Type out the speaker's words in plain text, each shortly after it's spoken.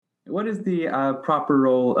What is the proper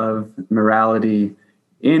role of morality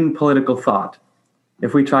in political thought?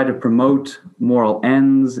 If we try to promote moral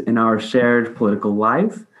ends in our shared political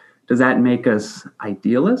life, does that make us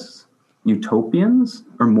idealists, utopians,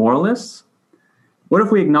 or moralists? What if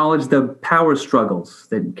we acknowledge the power struggles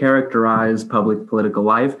that characterize public political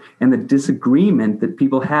life and the disagreement that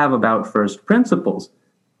people have about first principles?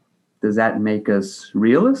 Does that make us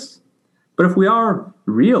realists? But if we are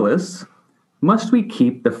realists, must we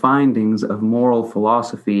keep the findings of moral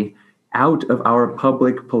philosophy out of our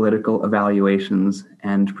public political evaluations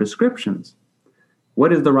and prescriptions?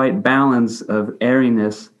 What is the right balance of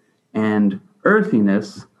airiness and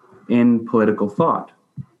earthiness in political thought?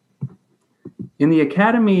 In the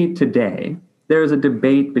academy today, there is a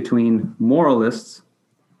debate between moralists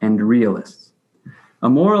and realists. A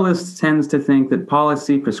moralist tends to think that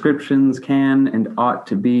policy prescriptions can and ought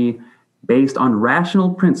to be based on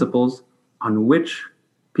rational principles on which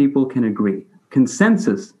people can agree.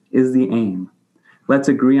 Consensus is the aim. Let's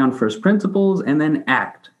agree on first principles and then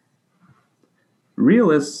act.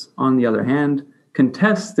 Realists, on the other hand,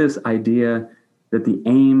 contest this idea that the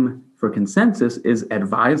aim for consensus is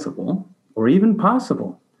advisable or even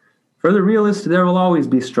possible. For the realist, there will always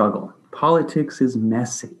be struggle. Politics is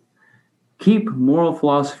messy. Keep moral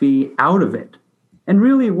philosophy out of it. And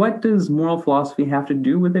really, what does moral philosophy have to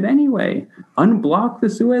do with it anyway? Unblock the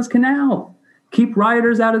Suez Canal. Keep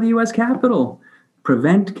rioters out of the U.S. Capitol.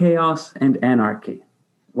 Prevent chaos and anarchy.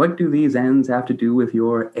 What do these ends have to do with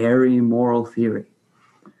your airy moral theory?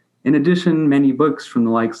 In addition, many books from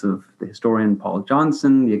the likes of the historian Paul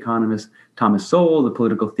Johnson, the economist Thomas Sowell, the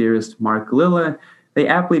political theorist Mark Lilla, they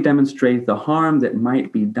aptly demonstrate the harm that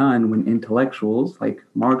might be done when intellectuals, like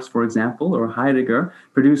Marx, for example, or Heidegger,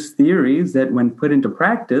 produce theories that, when put into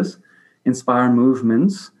practice, inspire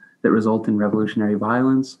movements that result in revolutionary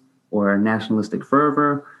violence or nationalistic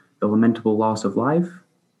fervor, the lamentable loss of life.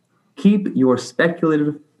 Keep your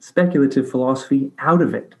speculative philosophy out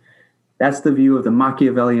of it. That's the view of the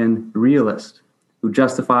Machiavellian realist, who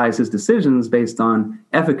justifies his decisions based on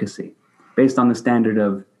efficacy, based on the standard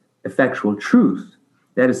of effectual truth.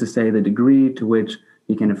 That is to say, the degree to which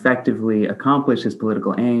he can effectively accomplish his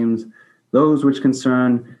political aims, those which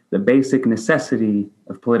concern the basic necessity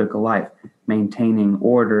of political life, maintaining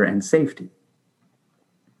order and safety.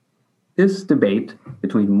 This debate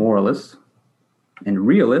between moralists and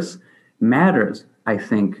realists matters, I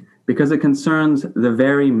think, because it concerns the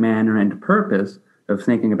very manner and purpose of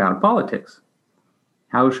thinking about politics.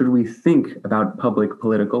 How should we think about public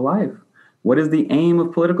political life? What is the aim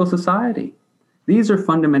of political society? These are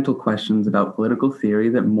fundamental questions about political theory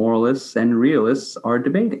that moralists and realists are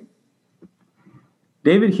debating.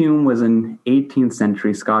 David Hume was an 18th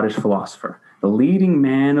century Scottish philosopher, the leading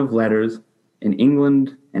man of letters in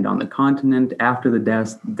England and on the continent after the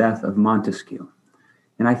death of Montesquieu.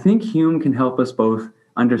 And I think Hume can help us both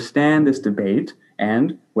understand this debate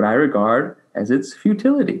and what I regard as its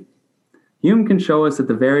futility. Hume can show us that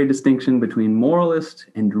the very distinction between moralist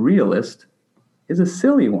and realist is a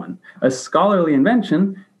silly one, a scholarly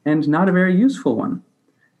invention, and not a very useful one.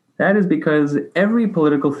 That is because every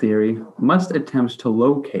political theory must attempt to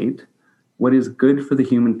locate what is good for the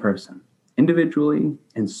human person, individually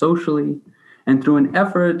and socially, and through an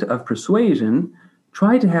effort of persuasion,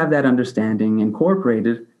 try to have that understanding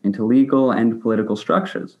incorporated into legal and political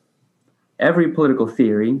structures. Every political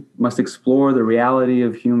theory must explore the reality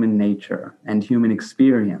of human nature and human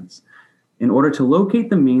experience in order to locate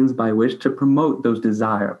the means by which to promote those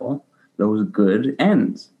desirable, those good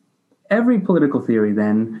ends. Every political theory,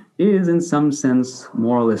 then, is in some sense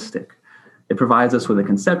moralistic. It provides us with a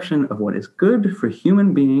conception of what is good for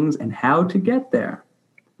human beings and how to get there.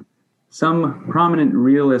 Some prominent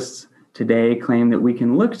realists today claim that we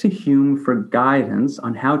can look to Hume for guidance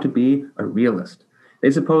on how to be a realist. They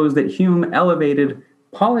suppose that Hume elevated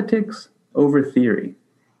politics over theory,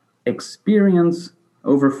 experience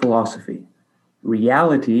over philosophy,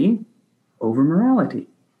 reality over morality.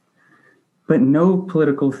 But no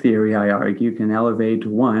political theory, I argue, can elevate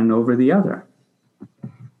one over the other.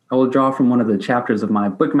 I will draw from one of the chapters of my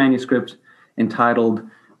book manuscript entitled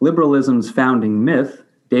Liberalism's Founding Myth,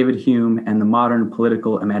 David Hume and the Modern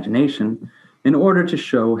Political Imagination, in order to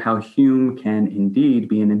show how Hume can indeed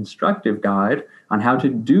be an instructive guide on how to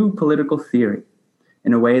do political theory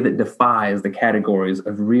in a way that defies the categories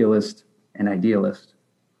of realist and idealist.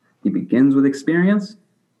 He begins with experience,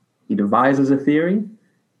 he devises a theory,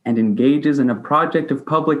 and engages in a project of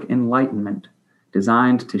public enlightenment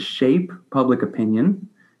designed to shape public opinion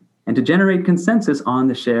and to generate consensus on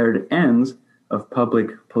the shared ends of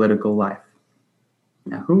public political life.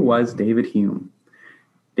 Now, who was David Hume?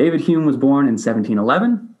 David Hume was born in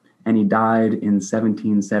 1711 and he died in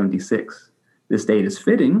 1776. This date is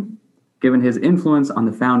fitting, given his influence on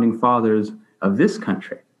the founding fathers of this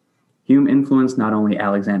country. Hume influenced not only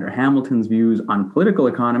Alexander Hamilton's views on political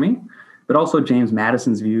economy, but also James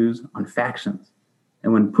Madison's views on factions.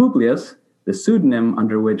 And when Publius, the pseudonym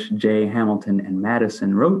under which J. Hamilton and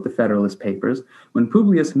Madison wrote the Federalist Papers, when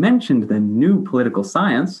Publius mentioned the new political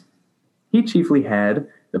science, he chiefly had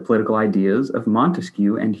the political ideas of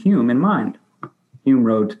Montesquieu and Hume in mind. Hume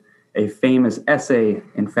wrote a famous essay,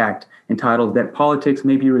 in fact, entitled That Politics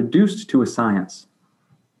May Be Reduced to a Science.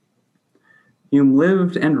 Hume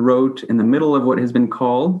lived and wrote in the middle of what has been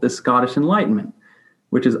called the Scottish Enlightenment,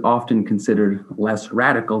 which is often considered less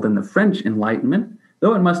radical than the French Enlightenment,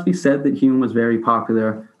 though it must be said that Hume was very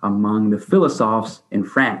popular among the philosophes in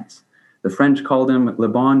France. The French called him Le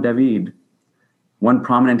Bon David. One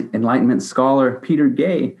prominent Enlightenment scholar, Peter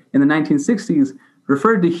Gay, in the 1960s,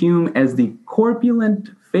 referred to Hume as the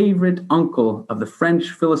corpulent favorite uncle of the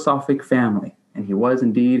French philosophic family, and he was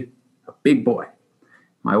indeed a big boy.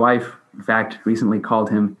 My wife, in fact, recently called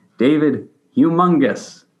him David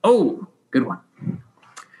Humongous. Oh, good one.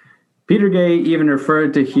 Peter Gay even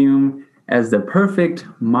referred to Hume as the perfect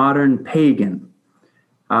modern pagan.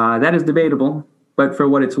 That is debatable, but for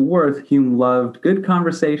what it's worth, Hume loved good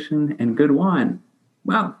conversation and good wine.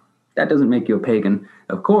 Well, that doesn't make you a pagan,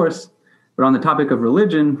 of course, but on the topic of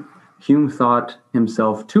religion, Hume thought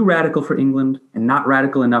himself too radical for England and not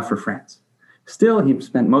radical enough for France. Still, he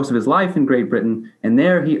spent most of his life in Great Britain, and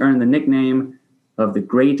there he earned the nickname of the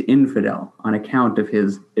Great Infidel on account of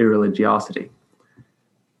his irreligiosity.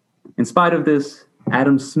 In spite of this,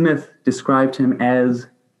 Adam Smith described him as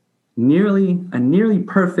a nearly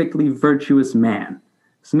perfectly virtuous man.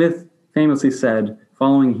 Smith famously said,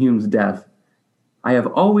 following Hume's death, "I have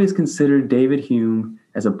always considered David Hume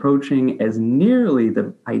as approaching as nearly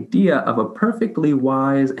the idea of a perfectly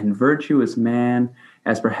wise and virtuous man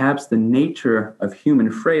as perhaps the nature of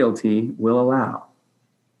human frailty will allow."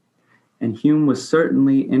 And Hume was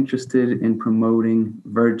certainly interested in promoting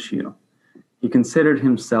virtue. He considered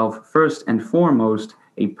himself first and foremost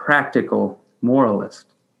a practical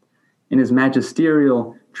moralist. In his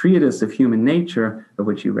magisterial treatise of human nature, of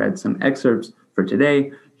which you read some excerpts for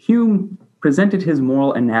today, Hume presented his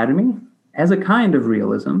moral anatomy as a kind of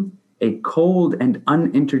realism, a cold and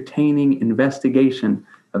unentertaining investigation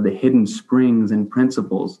of the hidden springs and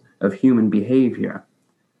principles of human behavior.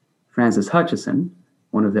 Francis Hutcheson,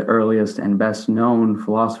 one of the earliest and best known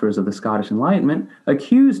philosophers of the Scottish Enlightenment,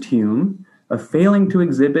 accused Hume of failing to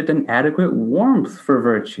exhibit an adequate warmth for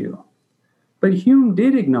virtue. But Hume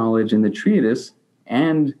did acknowledge in the treatise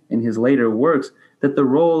and in his later works that the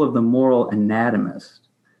role of the moral anatomist,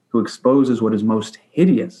 who exposes what is most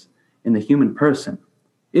hideous in the human person,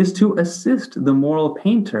 is to assist the moral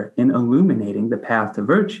painter in illuminating the path to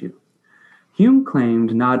virtue. Hume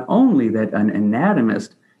claimed not only that an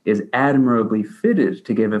anatomist is admirably fitted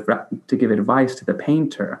to give advice to the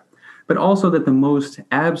painter, but also that the most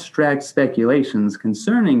abstract speculations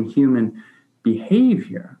concerning human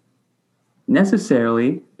behavior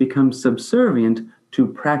necessarily become subservient to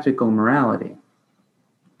practical morality.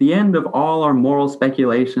 The end of all our moral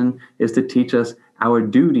speculation is to teach us our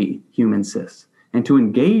duty, Hume insists, and to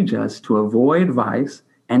engage us to avoid vice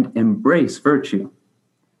and embrace virtue.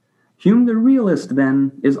 Hume the realist,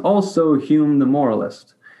 then, is also Hume the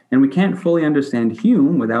moralist, and we can't fully understand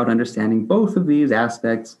Hume without understanding both of these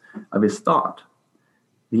aspects of his thought.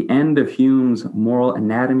 The end of Hume's moral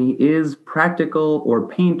anatomy is practical or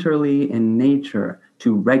painterly in nature,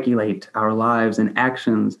 to regulate our lives and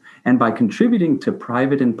actions, and by contributing to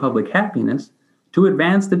private and public happiness, to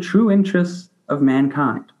advance the true interests of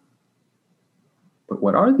mankind. But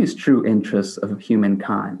what are these true interests of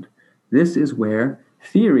humankind? This is where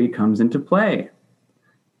theory comes into play.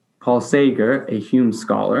 Paul Sager, a Hume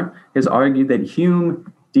scholar, has argued that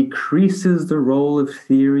Hume decreases the role of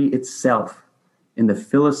theory itself in the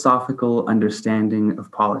philosophical understanding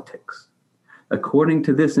of politics. According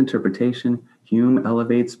to this interpretation, Hume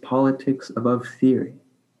elevates politics above theory.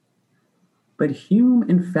 But Hume,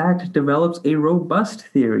 in fact, develops a robust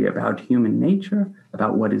theory about human nature,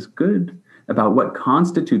 about what is good, about what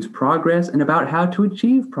constitutes progress, and about how to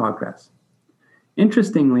achieve progress.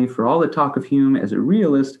 Interestingly, for all the talk of Hume as a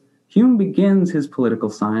realist, Hume begins his political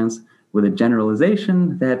science with a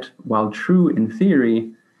generalization that, while true in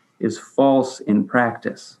theory, is false in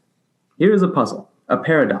practice. Here is a puzzle, a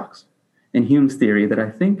paradox, in Hume's theory that I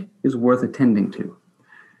think is worth attending to.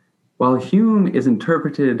 While Hume is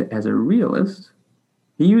interpreted as a realist,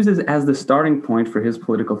 he uses as the starting point for his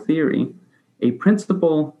political theory a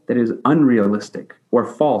principle that is unrealistic or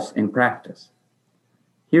false in practice.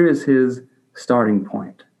 Here is his starting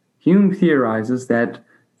point. Hume theorizes that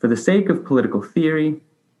for the sake of political theory,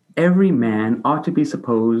 every man ought to be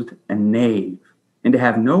supposed a knave and to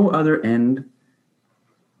have no other end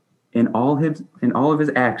in all of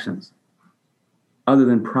his actions other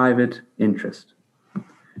than private interest.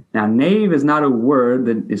 Now, knave is not a word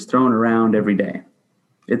that is thrown around every day.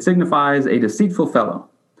 It signifies a deceitful fellow,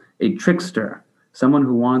 a trickster, someone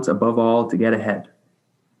who wants above all to get ahead.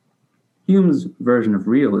 Hume's version of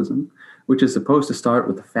realism, which is supposed to start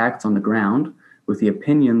with the facts on the ground, with the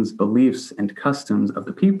opinions, beliefs, and customs of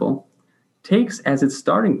the people, takes as its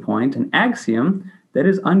starting point an axiom that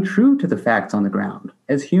is untrue to the facts on the ground,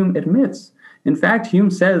 as Hume admits. In fact,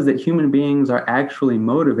 Hume says that human beings are actually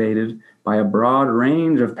motivated by a broad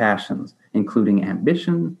range of passions, including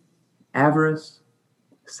ambition, avarice,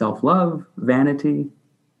 self-love, vanity,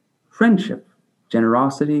 friendship,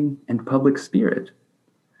 generosity, and public spirit.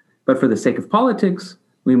 But for the sake of politics,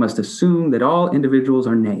 we must assume that all individuals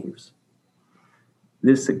are knaves.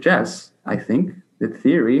 This suggests, I think, that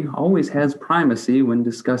theory always has primacy when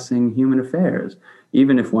discussing human affairs,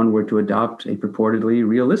 even if one were to adopt a purportedly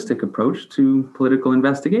realistic approach to political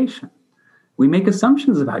investigation. We make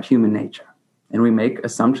assumptions about human nature, and we make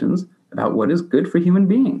assumptions about what is good for human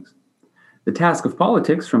beings. The task of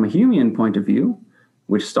politics, from a Humean point of view,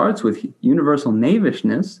 which starts with universal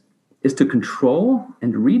knavishness, is to control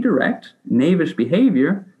and redirect knavish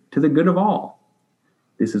behavior to the good of all.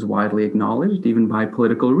 This is widely acknowledged even by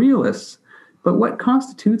political realists. But what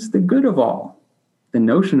constitutes the good of all? The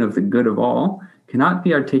notion of the good of all cannot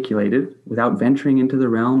be articulated without venturing into the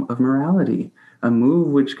realm of morality, a move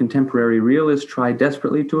which contemporary realists try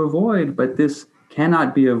desperately to avoid, but this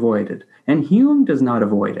cannot be avoided, and Hume does not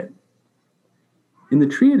avoid it. In the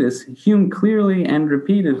treatise, Hume clearly and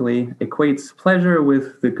repeatedly equates pleasure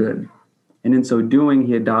with the good, and in so doing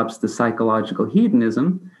he adopts the psychological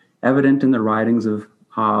hedonism evident in the writings of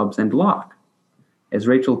Hobbes and Locke. As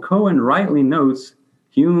Rachel Cohen rightly notes,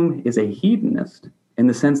 Hume is a hedonist in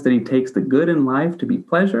the sense that he takes the good in life to be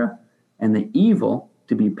pleasure and the evil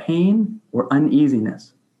to be pain or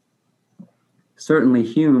uneasiness. Certainly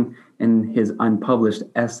Hume, in his unpublished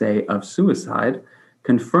essay of suicide,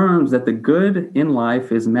 confirms that the good in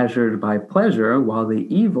life is measured by pleasure, while the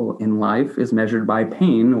evil in life is measured by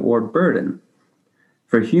pain or burden.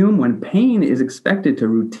 For Hume, when pain is expected to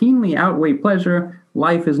routinely outweigh pleasure,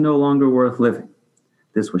 life is no longer worth living.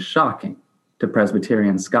 This was shocking to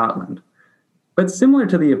Presbyterian Scotland, but similar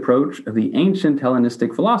to the approach of the ancient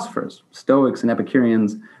Hellenistic philosophers, Stoics and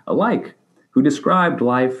Epicureans alike, who described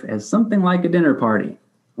life as something like a dinner party.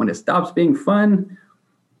 When it stops being fun,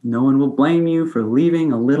 no one will blame you for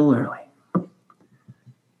leaving a little early.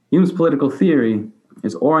 Hume's political theory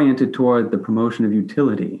is oriented toward the promotion of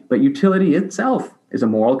utility, but utility itself is a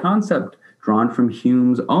moral concept drawn from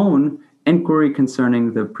Hume's own inquiry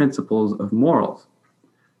concerning the principles of morals.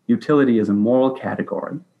 Utility is a moral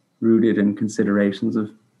category rooted in considerations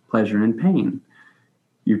of pleasure and pain.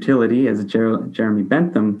 Utility, as Jeremy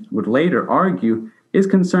Bentham would later argue, is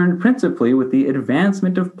concerned principally with the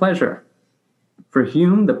advancement of pleasure. For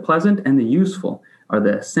Hume, the pleasant and the useful are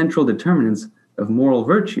the central determinants of moral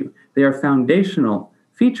virtue. They are foundational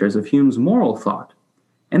features of Hume's moral thought,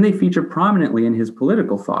 and they feature prominently in his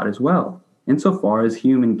political thought as well, insofar as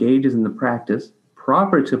Hume engages in the practice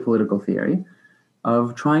proper to political theory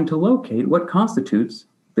of trying to locate what constitutes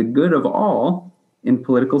the good of all in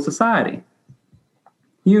political society.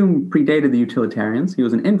 Hume predated the utilitarians. He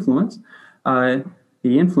was an influence.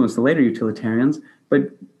 He influenced the later utilitarians,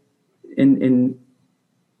 but in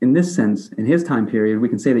this sense, in his time period, we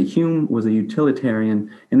can say that Hume was a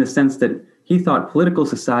utilitarian in the sense that he thought political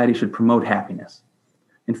society should promote happiness.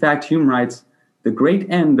 In fact, Hume writes, "The great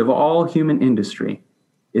end of all human industry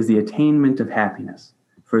is the attainment of happiness.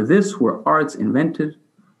 For this were arts invented,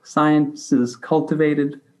 sciences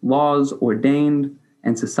cultivated, laws ordained,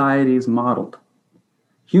 and societies modeled."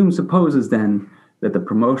 Hume supposes then that the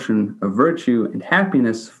promotion of virtue and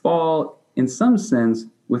happiness fall, in some sense,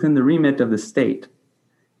 within the remit of the state.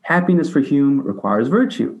 Happiness for Hume requires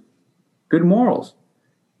virtue, good morals,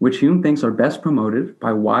 which Hume thinks are best promoted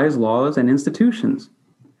by wise laws and institutions.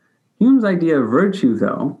 Hume's idea of virtue,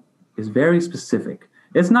 though, is very specific.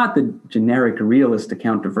 It's not the generic realist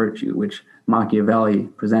account of virtue, which Machiavelli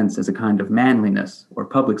presents as a kind of manliness or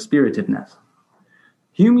public spiritedness.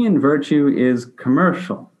 Humean virtue is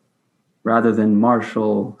commercial, rather than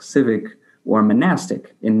martial, civic, or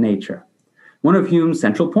monastic in nature. One of Hume's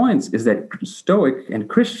central points is that Stoic and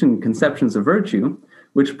Christian conceptions of virtue,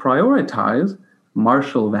 which prioritize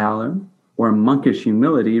martial valor or monkish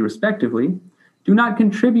humility, respectively, do not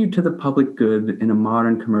contribute to the public good in a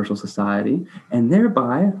modern commercial society, and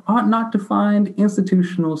thereby ought not to find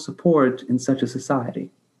institutional support in such a society.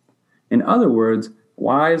 In other words,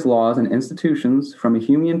 wise laws and institutions, from a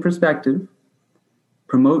Humean perspective,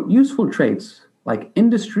 promote useful traits like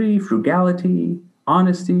industry, frugality,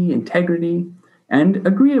 honesty, integrity, and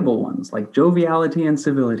agreeable ones like joviality and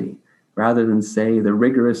civility, rather than, say, the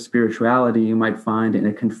rigorous spirituality you might find in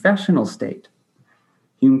a confessional state.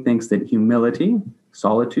 Hume thinks that humility,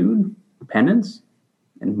 solitude, penance,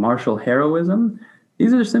 and martial heroism,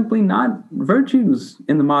 these are simply not virtues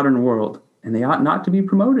in the modern world, and they ought not to be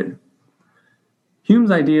promoted.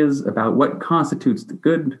 Hume's ideas about what constitutes the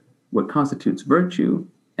good, what constitutes virtue,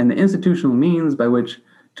 and the institutional means by which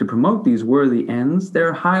to promote these worthy ends,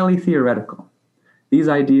 they're highly theoretical. These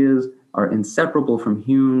ideas are inseparable from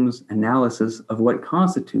Hume's analysis of what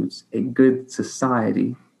constitutes a good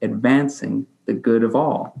society advancing the good of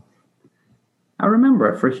all. Now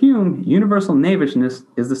remember, for Hume, universal knavishness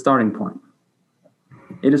is the starting point.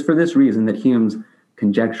 It is for this reason that Hume's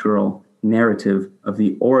conjectural narrative of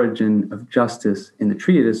the origin of justice in the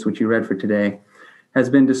treatise, which you read for today, has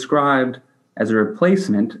been described as a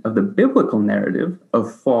replacement of the biblical narrative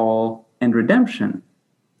of fall and redemption.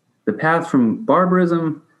 The path from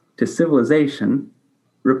barbarism to civilization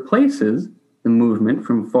replaces the movement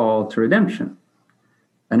from fall to redemption.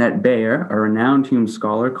 Annette Bayer, a renowned Hume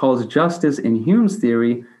scholar, calls justice in Hume's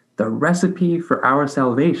theory the recipe for our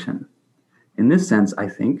salvation. In this sense, I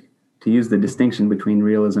think, to use the distinction between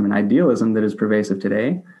realism and idealism that is pervasive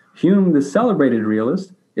today, Hume, the celebrated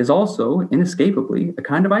realist, is also inescapably a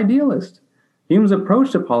kind of idealist. Hume's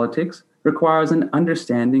approach to politics requires an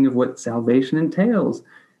understanding of what salvation entails,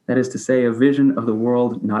 that is to say, a vision of the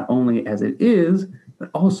world not only as it is, but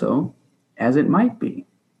also as it might be.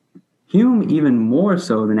 Hume, even more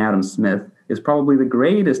so than Adam Smith, is probably the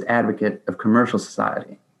greatest advocate of commercial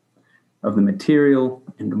society, of the material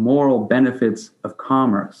and moral benefits of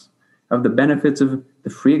commerce, of the benefits of the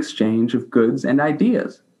free exchange of goods and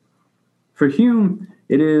ideas. For Hume,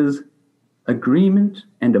 it is agreement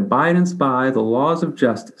and abidance by the laws of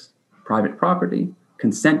justice, private property,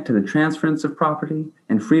 consent to the transference of property,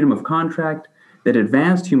 and freedom of contract that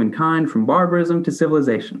advanced humankind from barbarism to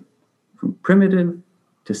civilization, from primitive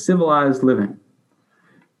to civilized living.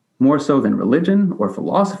 More so than religion or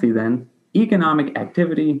philosophy, then, economic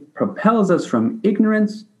activity propels us from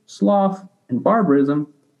ignorance, sloth, and barbarism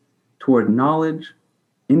toward knowledge,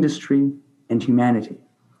 industry, and humanity.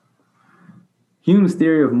 Hume's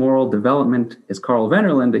theory of moral development, as Carl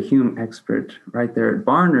Vennerland, a Hume expert right there at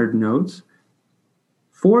Barnard, notes,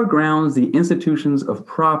 foregrounds the institutions of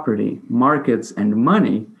property, markets, and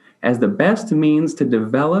money as the best means to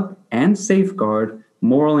develop and safeguard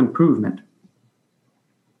moral improvement.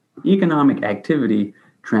 Economic activity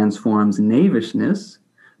transforms knavishness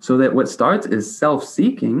so that what starts as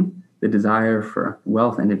self-seeking, the desire for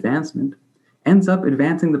wealth and advancement, ends up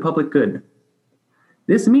advancing the public good.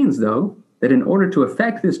 This means, though, that in order to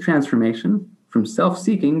effect this transformation from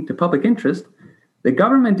self-seeking to public interest, the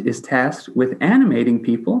government is tasked with animating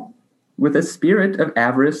people with a spirit of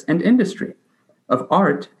avarice and industry, of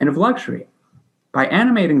art and of luxury. By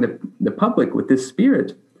animating the public with this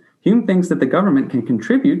spirit, Hume thinks that the government can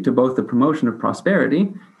contribute to both the promotion of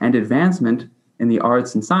prosperity and advancement in the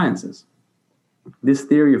arts and sciences. This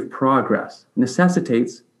theory of progress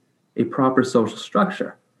necessitates a proper social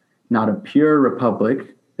structure, not a pure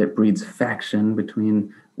republic that breeds faction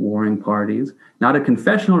between warring parties, not a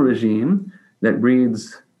confessional regime that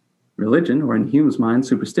breeds religion, or in Hume's mind,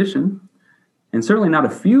 superstition, and certainly not a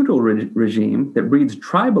feudal regime that breeds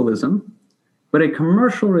tribalism, but a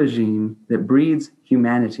commercial regime that breeds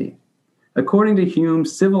humanity. According to Hume,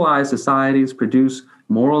 civilized societies produce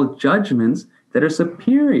moral judgments that are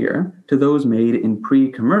superior to those made in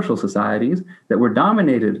pre-commercial societies that were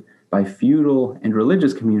dominated by feudal and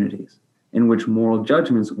religious communities, in which moral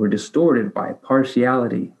judgments were distorted by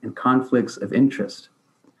partiality and conflicts of interest.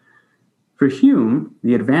 For Hume,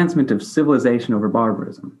 the advancement of civilization over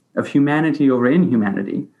barbarism, of humanity over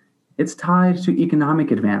inhumanity, it's tied to economic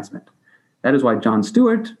advancement. That is why Jon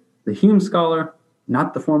Stewart, the Hume scholar,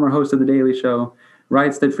 not the former host of The Daily Show,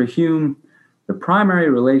 writes that for Hume, the primary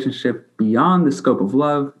relationship beyond the scope of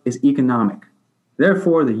love is economic.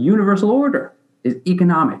 Therefore, the universal order is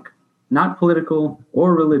economic, not political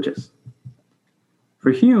or religious. For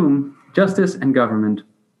Hume, justice and government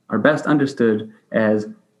are best understood as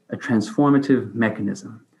a transformative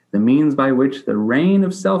mechanism, the means by which the reign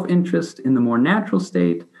of self-interest in the more natural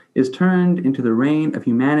state is turned into the reign of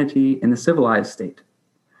humanity in the civilized state.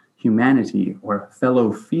 Humanity, or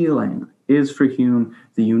fellow feeling, is for Hume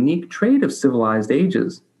the unique trait of civilized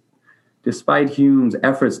ages. Despite Hume's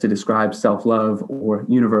efforts to describe self-love or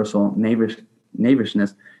universal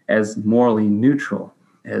knavishness as morally neutral,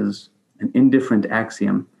 as an indifferent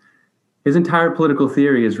axiom, his entire political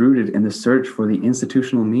theory is rooted in the search for the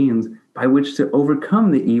institutional means by which to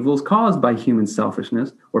overcome the evils caused by human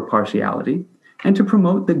selfishness or partiality, and to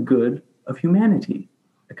promote the good of humanity,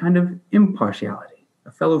 a kind of impartiality,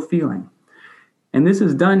 a fellow feeling. And this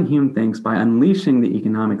is done, Hume thinks, by unleashing the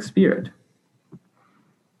economic spirit.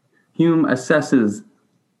 Hume assesses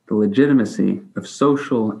the legitimacy of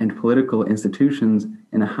social and political institutions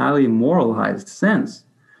in a highly moralized sense.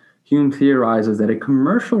 Hume theorizes that a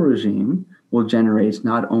commercial regime will generate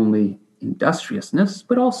not only industriousness,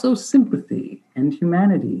 but also sympathy and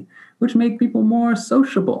humanity, which make people more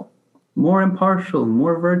sociable, more impartial,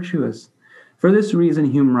 more virtuous. For this reason,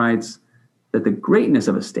 Hume writes that the greatness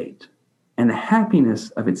of a state and the happiness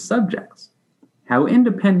of its subjects, how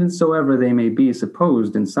independent soever they may be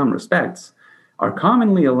supposed in some respects, are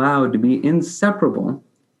commonly allowed to be inseparable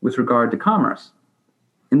with regard to commerce.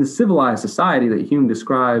 In the civilized society that Hume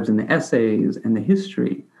describes in the essays and the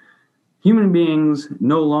history, human beings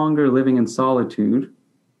no longer living in solitude,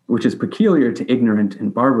 which is peculiar to ignorant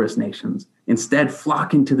and barbarous nations, instead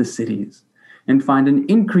flock into the cities and find an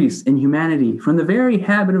increase in humanity from the very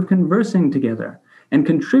habit of conversing together and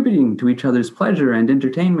contributing to each other's pleasure and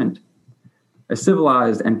entertainment. A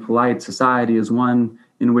civilized and polite society is one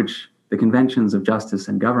in which the conventions of justice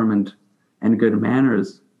and government and good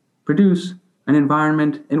manners produce an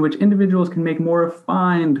environment in which individuals can make more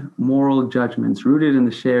refined moral judgments rooted in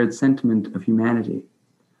the shared sentiment of humanity.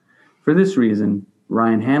 For this reason,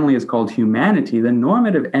 Ryan Hanley has called humanity the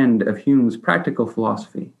normative end of Hume's practical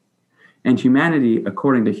philosophy. And humanity,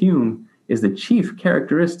 according to Hume, is the chief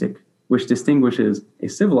characteristic which distinguishes a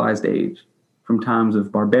civilized age from times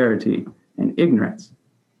of barbarity and ignorance.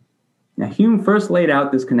 Now, Hume first laid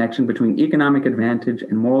out this connection between economic advantage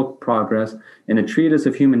and moral progress in a treatise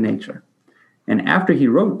of human nature. And after he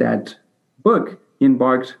wrote that book, he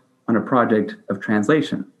embarked on a project of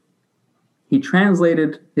translation. He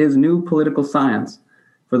translated his new political science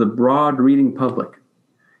for the broad reading public.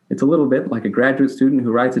 It's a little bit like a graduate student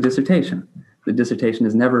who writes a dissertation. The dissertation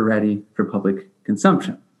is never ready for public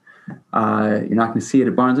consumption. You're not going to see it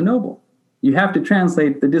at Barnes & Noble. You have to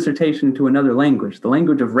translate the dissertation into another language, the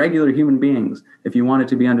language of regular human beings, if you want it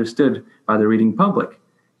to be understood by the reading public.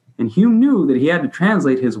 And Hume knew that he had to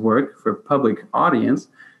translate his work for public audience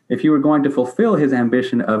if he were going to fulfill his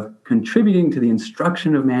ambition of contributing to the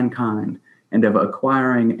instruction of mankind and of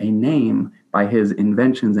acquiring a name by his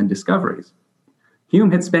inventions and discoveries.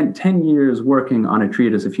 Hume had spent 10 years working on a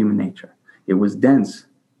treatise of human nature. It was dense.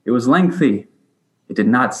 It was lengthy. It did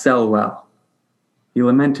not sell well. He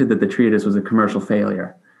lamented that the treatise was a commercial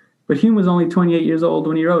failure. But Hume was only 28 years old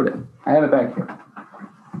when he wrote it. I have it back here.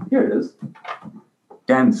 Here it is.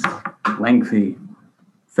 Dense, lengthy,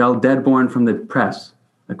 fell dead-born from the press,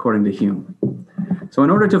 according to Hume. So in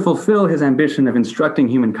order to fulfill his ambition of instructing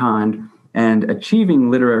humankind and achieving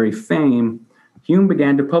literary fame, Hume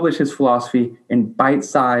began to publish his philosophy in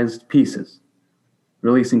bite-sized pieces,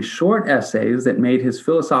 releasing short essays that made his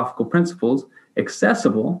philosophical principles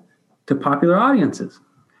accessible to popular audiences.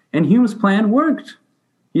 And Hume's plan worked.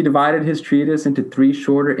 He divided his treatise into 3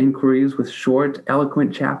 shorter inquiries with short,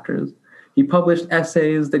 eloquent chapters. He published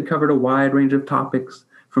essays that covered a wide range of topics,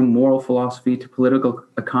 from moral philosophy to political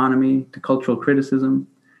economy to cultural criticism.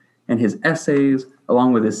 And his essays,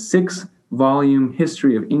 along with his 6-volume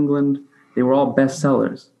History of England, they were all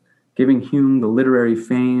bestsellers, giving Hume the literary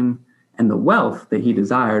fame and the wealth that he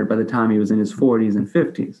desired by the time he was in his 40s and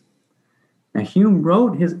 50s. Now, Hume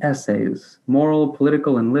wrote his essays, moral,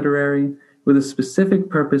 political, and literary, with a specific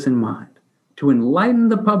purpose in mind, to enlighten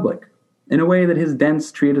the public in a way that his dense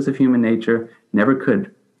treatise of human nature never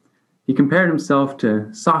could. He compared himself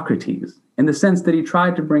to Socrates in the sense that he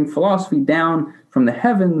tried to bring philosophy down from the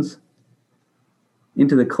heavens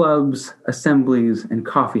into the clubs, assemblies, and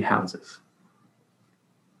coffee houses.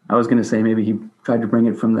 I was going to say maybe he tried to bring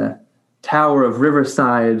it from the tower of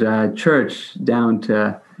Riverside Church down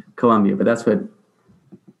to Columbia, but that's what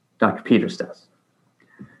Dr. Peters does.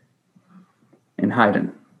 And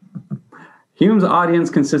Haydn. Hume's audience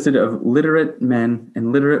consisted of literate men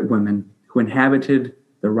and literate women who inhabited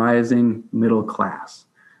the rising middle class.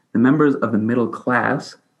 The members of the middle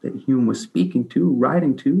class that Hume was speaking to,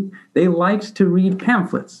 writing to, they liked to read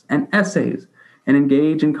pamphlets and essays and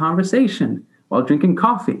engage in conversation while drinking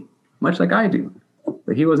coffee, much like I do.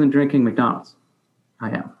 But he wasn't drinking McDonald's.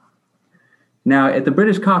 I am. Now, at the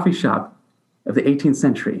British coffee shop of the 18th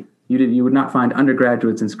century, you would not find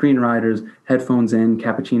undergraduates and screenwriters, headphones in,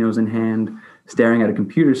 cappuccinos in hand, staring at a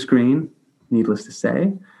computer screen, needless to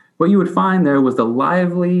say. What you would find there was the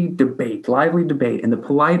lively debate, and the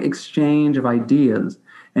polite exchange of ideas.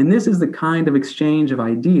 And this is the kind of exchange of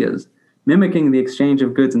ideas, mimicking the exchange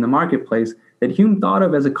of goods in the marketplace, that Hume thought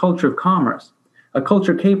of as a culture of commerce, a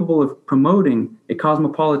culture capable of promoting a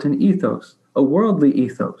cosmopolitan ethos, a worldly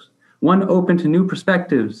ethos, one open to new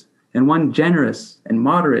perspectives, and one generous and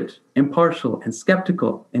moderate, impartial and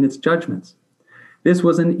skeptical in its judgments. This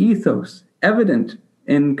was an ethos evident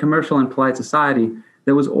in commercial and polite society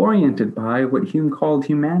that was oriented by what Hume called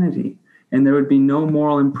humanity, and there would be no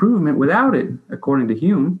moral improvement without it, according to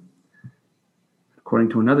Hume. According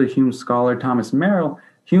to another Hume scholar, Thomas Merrill,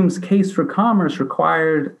 Hume's case for commerce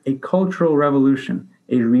required a cultural revolution,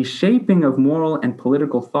 a reshaping of moral and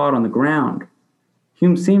political thought on the ground.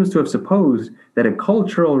 Hume seems to have supposed that a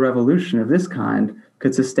cultural revolution of this kind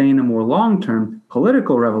could sustain a more long-term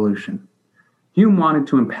political revolution. Hume wanted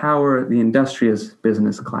to empower the industrious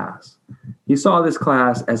business class. He saw this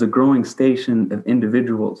class as a growing station of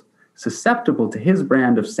individuals susceptible to his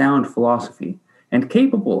brand of sound philosophy and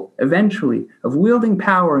capable, eventually, of wielding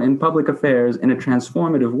power in public affairs in a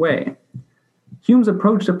transformative way. Hume's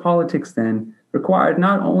approach to politics, then, required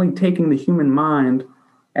not only taking the human mind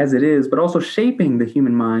as it is, but also shaping the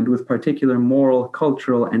human mind with particular moral,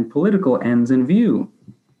 cultural, and political ends in view.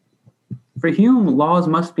 For Hume, laws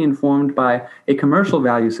must be informed by a commercial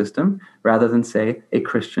value system rather than, say, a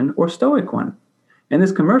Christian or Stoic one. And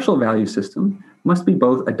this commercial value system must be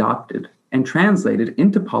both adopted and translated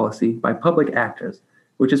into policy by public actors,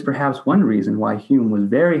 which is perhaps one reason why Hume was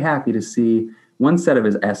very happy to see one set of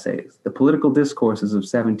his essays, the Political Discourses of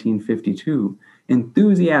 1752,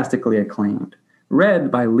 enthusiastically acclaimed, read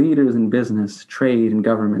by leaders in business, trade, and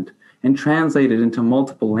government, and translated into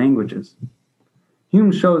multiple languages.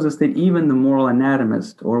 Hume shows us that even the moral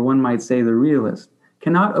anatomist, or one might say the realist,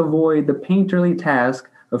 cannot avoid the painterly task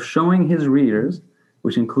of showing his readers,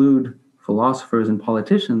 which include philosophers and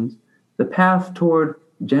politicians, the path toward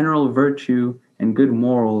general virtue and good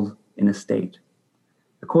morals in a state.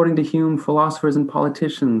 According to Hume, philosophers and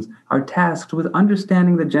politicians are tasked with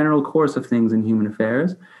understanding the general course of things in human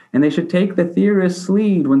affairs, and they should take the theorist's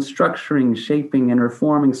lead when structuring, shaping, and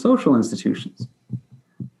reforming social institutions.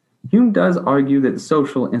 Hume does argue that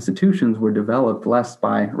social institutions were developed less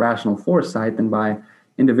by rational foresight than by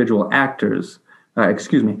individual actors.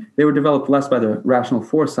 They were developed less by the rational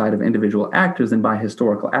foresight of individual actors than by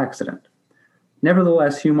historical accident.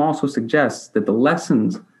 Nevertheless, Hume also suggests that the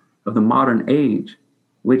lessons of the modern age,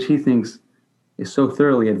 which he thinks is so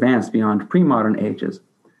thoroughly advanced beyond pre-modern ages,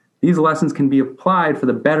 these lessons can be applied for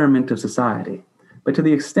the betterment of society. But to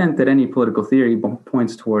the extent that any political theory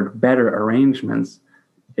points toward better arrangements,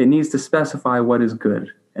 it needs to specify what is good,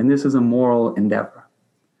 and this is a moral endeavor.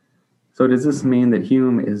 So does this mean that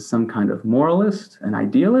Hume is some kind of moralist, an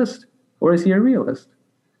idealist, or is he a realist?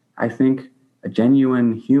 I think a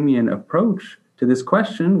genuine Humean approach to this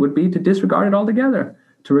question would be to disregard it altogether,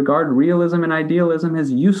 to regard realism and idealism as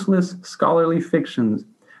useless scholarly fictions.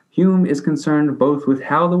 Hume is concerned both with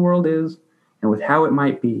how the world is and with how it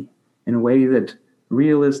might be, in a way that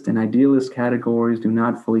realist and idealist categories do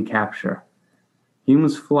not fully capture.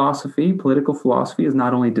 Hume's philosophy, political philosophy, is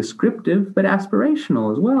not only descriptive, but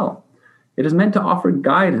aspirational as well. It is meant to offer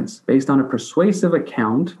guidance based on a persuasive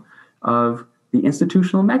account of the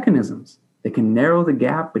institutional mechanisms that can narrow the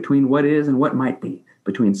gap between what is and what might be,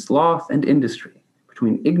 between sloth and industry,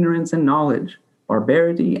 between ignorance and knowledge,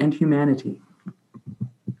 barbarity and humanity.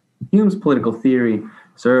 Hume's political theory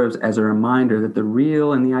serves as a reminder that the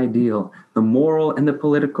real and the ideal, the moral and the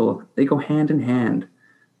political, they go hand in hand.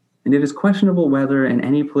 And it is questionable whether in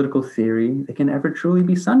any political theory they can ever truly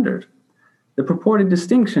be sundered. The purported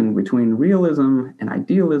distinction between realism and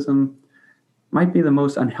idealism might be the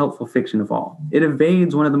most unhelpful fiction of all. It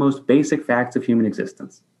evades one of the most basic facts of human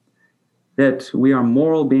existence, that we are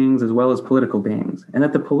moral beings as well as political beings, and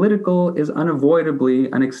that the political is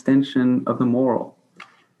unavoidably an extension of the moral.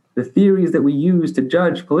 The theories that we use to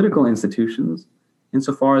judge political institutions,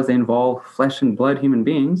 insofar as they involve flesh and blood human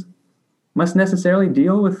beings, must necessarily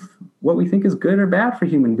deal with what we think is good or bad for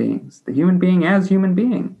human beings, the human being as human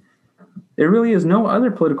being. There really is no other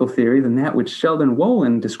political theory than that which Sheldon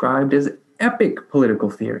Wolin described as epic political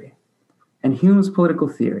theory. And Hume's political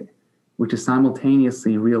theory, which is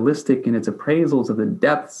simultaneously realistic in its appraisals of the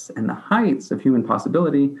depths and the heights of human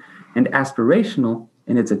possibility, and aspirational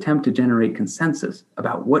in its attempt to generate consensus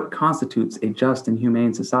about what constitutes a just and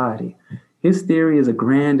humane society. His theory is a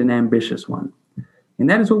grand and ambitious one. And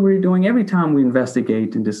that is what we're doing every time we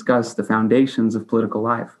investigate and discuss the foundations of political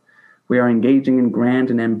life. We are engaging in grand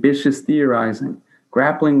and ambitious theorizing,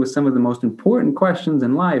 grappling with some of the most important questions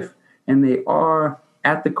in life, and they are,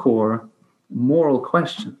 at the core, moral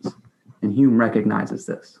questions. And Hume recognizes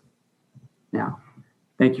this. Now,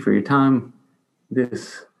 thank you for your time.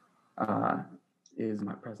 This is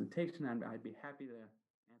my presentation, and I'd be happy to